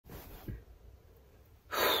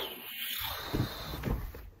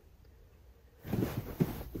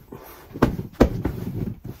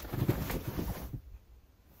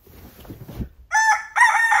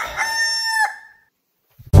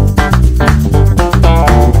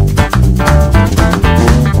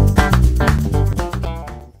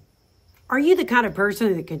kind of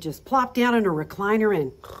person that can just plop down in a recliner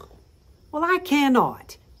and, well, I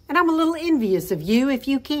cannot. And I'm a little envious of you if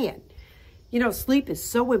you can. You know, sleep is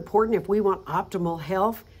so important if we want optimal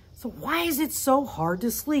health. So why is it so hard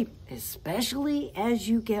to sleep, especially as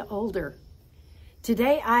you get older?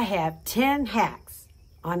 Today I have 10 hacks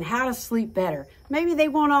on how to sleep better. Maybe they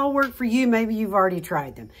won't all work for you. Maybe you've already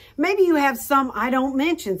tried them. Maybe you have some I don't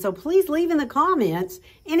mention. So please leave in the comments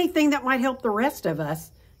anything that might help the rest of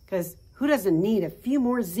us, because who doesn't need a few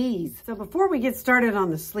more Z's? So before we get started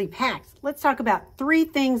on the sleep hacks, let's talk about 3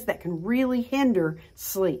 things that can really hinder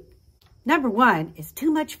sleep. Number 1 is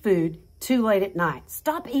too much food too late at night.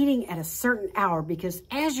 Stop eating at a certain hour, because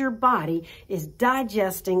as your body is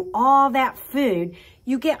digesting all that food,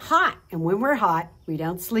 you get hot. And when we're hot, we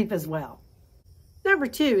don't sleep as well. Number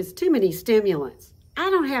 2 is too many stimulants.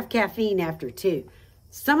 I don't have caffeine after 2.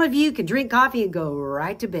 Some of you can drink coffee and go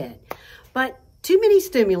right to bed. But too many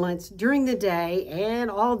stimulants during the day and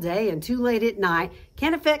all day and too late at night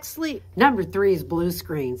can affect sleep. Number 3 is blue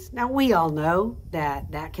screens. Now, we all know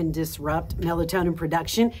that can disrupt melatonin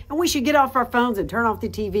production, and we should get off our phones and turn off the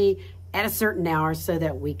TV at a certain hour so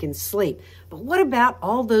that we can sleep. But what about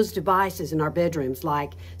all those devices in our bedrooms,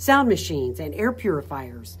 like sound machines and air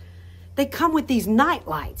purifiers? They come with these night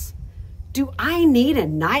lights. Do I need a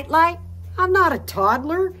night light? I'm not a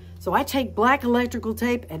toddler. So I take black electrical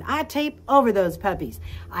tape and I tape over those puppies.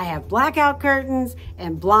 I have blackout curtains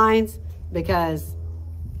and blinds because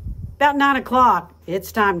about 9 o'clock,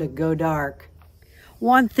 it's time to go dark.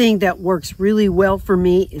 One thing that works really well for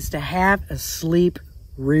me is to have a sleep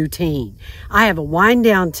routine. I have a wind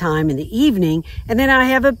down time in the evening, and then I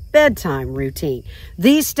have a bedtime routine.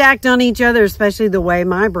 These stacked on each other, especially the way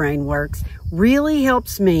my brain works, really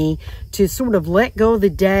helps me to sort of let go of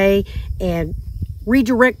the day and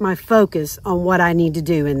redirect my focus on what I need to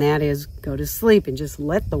do, and that is go to sleep and just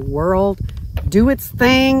let the world do its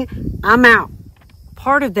thing. I'm out.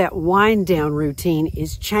 Part of that wind down routine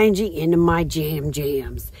is changing into my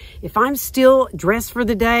jams. If I'm still dressed for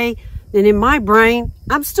the day, then in my brain,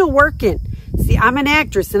 I'm still working. See, I'm an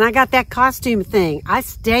actress and I got that costume thing. I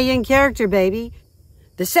stay in character, baby.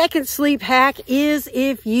 The second sleep hack is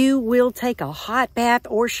if you will take a hot bath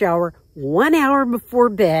or shower 1 hour before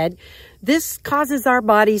bed. This causes our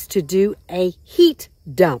bodies to do a heat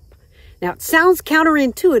dump. Now, it sounds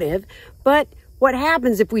counterintuitive, but what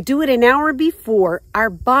happens if we do it an hour before, our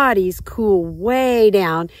bodies cool way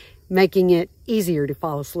down, making it easier to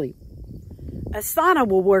fall asleep. A sauna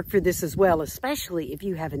will work for this as well, especially if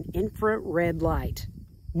you have an infrared light.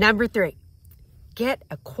 Number 3, get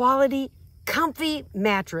a quality, comfy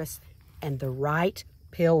mattress and the right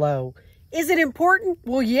pillow. Is it important?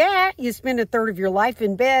 Well, yeah, you spend a third of your life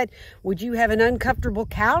in bed. Would you have an uncomfortable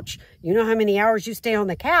couch? You know how many hours you stay on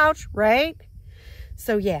the couch, right?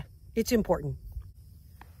 So yeah, it's important.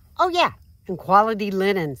 Oh yeah, and quality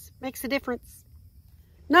linens makes a difference.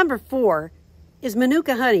 Number 4 is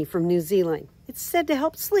Manuka honey from New Zealand. It's said to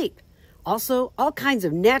help sleep. Also, all kinds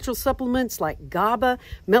of natural supplements like GABA,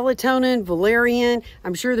 melatonin, valerian.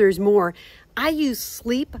 I'm sure there's more. I use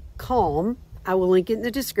Sleep Calm. I will link it in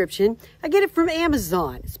the description. I get it from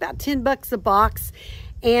Amazon. It's about $10 a box,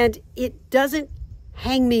 and it doesn't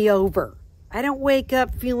hang me over. I don't wake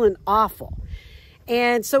up feeling awful.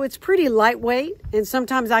 And so it's pretty lightweight, and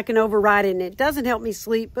sometimes I can override it, and it doesn't help me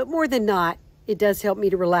sleep, but more than not, it does help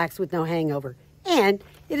me to relax with no hangover. And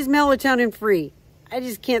it is melatonin free. I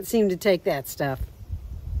just can't seem to take that stuff.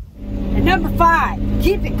 And number 5,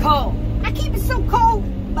 keep it cold. I keep it so cold,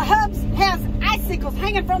 my hubs has icicles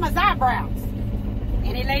hanging from his eyebrows.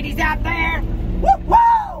 Any ladies out there? Woo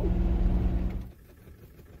woo!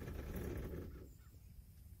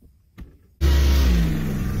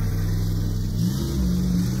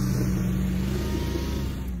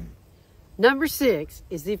 Number 6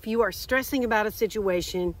 is if you are stressing about a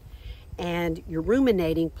situation and you're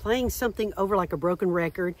ruminating, playing something over like a broken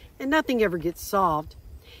record, and nothing ever gets solved.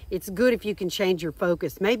 It's good if you can change your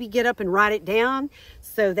focus. Maybe get up and write it down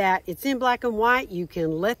so that it's in black and white. You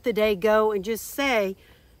can let the day go and just say,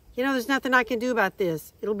 you know, there's nothing I can do about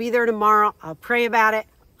this. It'll be there tomorrow. I'll pray about it.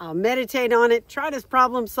 I'll meditate on it. Try to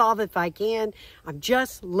problem solve if I can. I'm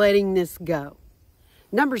just letting this go.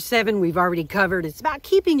 Number 7, we've already covered. It's about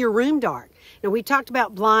keeping your room dark. Now, we talked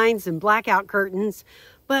about blinds and blackout curtains,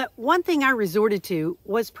 but one thing I resorted to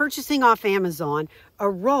was purchasing off Amazon a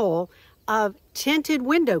roll of tinted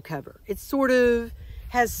window cover. It sort of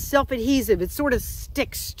has self-adhesive. It sort of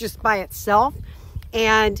sticks just by itself.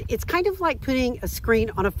 And it's kind of like putting a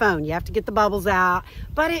screen on a phone. You have to get the bubbles out,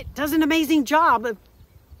 but it does an amazing job of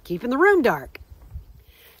keeping the room dark.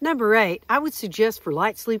 Number 8, I would suggest for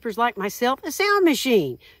light sleepers like myself, a sound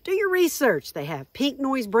machine. Do your research. They have pink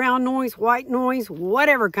noise, brown noise, white noise,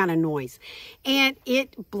 whatever kind of noise. And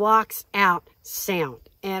it blocks out sound.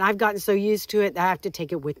 And I've gotten so used to it that I have to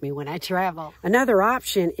take it with me when I travel. Another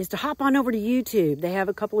option is to hop on over to YouTube. They have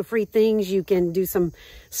a couple of free things. You can do some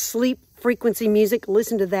sleep frequency music,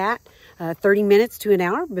 listen to that 30 minutes to an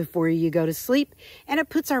hour before you go to sleep. And it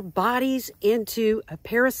puts our bodies into a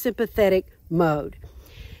parasympathetic mode.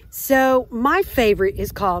 So my favorite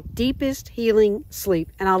is called Deepest Healing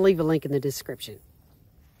Sleep, and I'll leave a link in the description.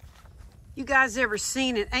 You guys ever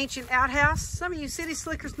seen an ancient outhouse? Some of you city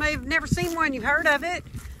slickers may have never seen one. You've heard of it.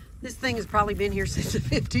 This thing has probably been here since the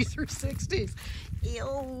 50s or 60s.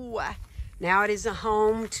 Ew. Now it is a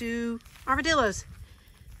home to armadillos.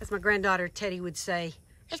 As my granddaughter Teddy would say,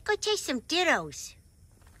 let's go chase some dittos.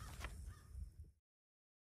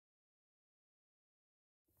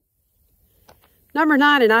 Number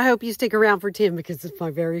 9, and I hope you stick around for 10 because it's my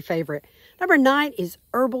very favorite. Number 9 is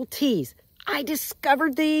herbal teas. I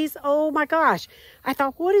discovered these. Oh my gosh. I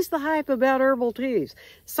thought, what is the hype about herbal teas?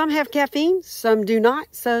 Some have caffeine, some do not.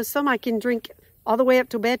 So some I can drink all the way up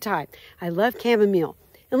to bedtime. I love chamomile.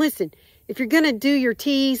 And listen, if you're going to do your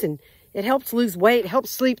teas and it helps lose weight,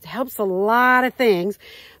 helps sleep, helps a lot of things.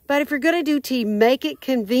 But if you're going to do tea, make it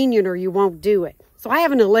convenient or you won't do it. So I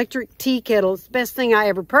have an electric tea kettle. It's the best thing I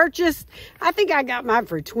ever purchased. I think I got mine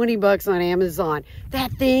for 20 bucks on Amazon.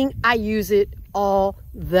 That thing, I use it all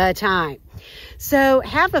the time. So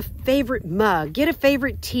have a favorite mug, get a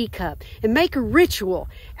favorite teacup, and make a ritual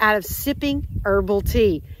out of sipping herbal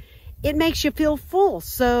tea. It makes you feel full.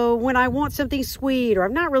 So when I want something sweet or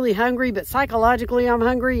I'm not really hungry, but psychologically I'm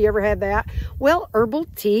hungry, you ever had that? Well, herbal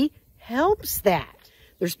tea helps that.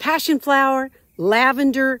 There's passion flower,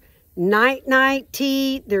 lavender, night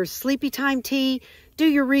tea, there's sleepy time tea. Do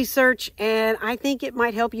your research, and I think it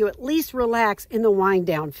might help you at least relax in the wind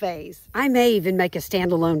down phase. I may even make a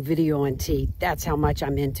standalone video on tea. That's how much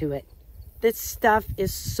I'm into it. This stuff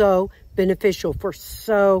is so beneficial for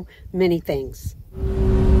so many things.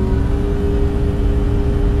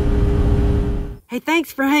 Hey,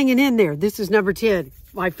 thanks for hanging in there. This is number 10,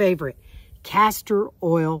 my favorite, castor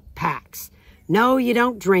oil packs. No, you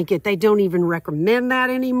don't drink it. They don't even recommend that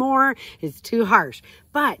anymore. It's too harsh.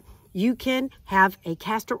 But you can have a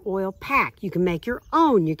castor oil pack. You can make your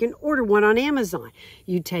own. You can order one on Amazon.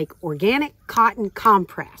 You take organic cotton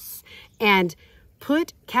compress and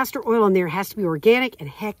put castor oil in there. It has to be organic and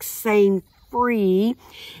hexane free.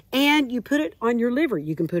 And you put it on your liver.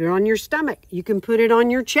 You can put it on your stomach. You can put it on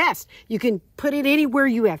your chest. You can put it anywhere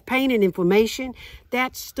you have pain and inflammation.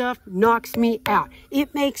 That stuff knocks me out.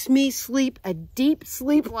 It makes me sleep a deep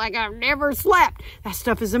sleep like I've never slept. That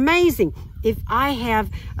stuff is amazing. If I have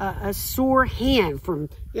a sore hand from,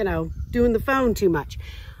 doing the phone too much,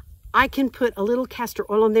 I can put a little castor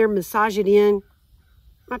oil in there, massage it in.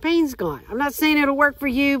 My pain's gone. I'm not saying it'll work for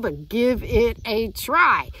you, but give it a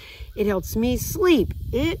try. It helps me sleep.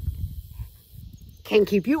 It can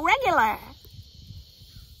keep you regular.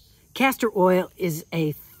 Castor oil is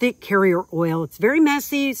a thick carrier oil. It's very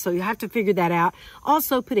messy, so you have to figure that out.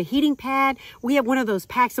 Also, put a heating pad. We have one of those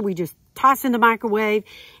packs that we just toss in the microwave,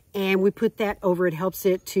 and we put that over. It helps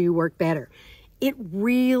it to work better. It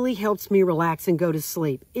really helps me relax and go to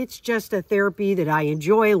sleep. It's just a therapy that I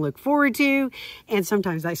enjoy and look forward to, and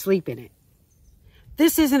sometimes I sleep in it.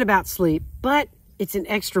 This isn't about sleep, but it's an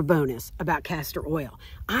extra bonus about castor oil.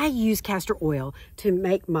 I use castor oil to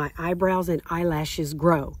make my eyebrows and eyelashes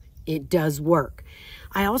grow. It does work.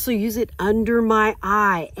 I also use it under my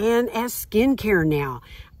eye and as skincare now.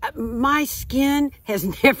 My skin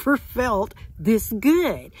has never felt this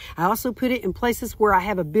good. I also put it in places where I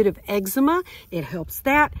have a bit of eczema. It helps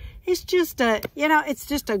that. It's just it's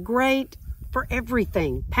just a great for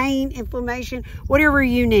everything. Pain, inflammation, whatever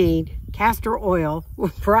you need, castor oil will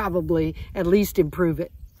probably at least improve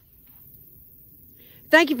it.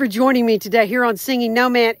 Thank you for joining me today here on Singing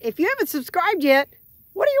Nomad. If you haven't subscribed yet,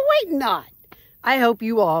 what are you waiting on? I hope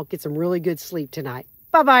you all get some really good sleep tonight.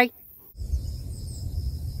 Bye-bye.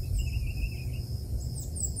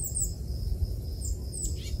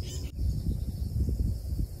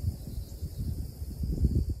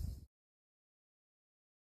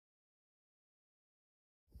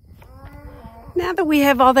 Now that we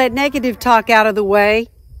have all that negative talk out of the way,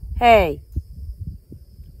 hey,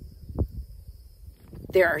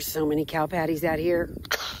 there are so many cow patties out here.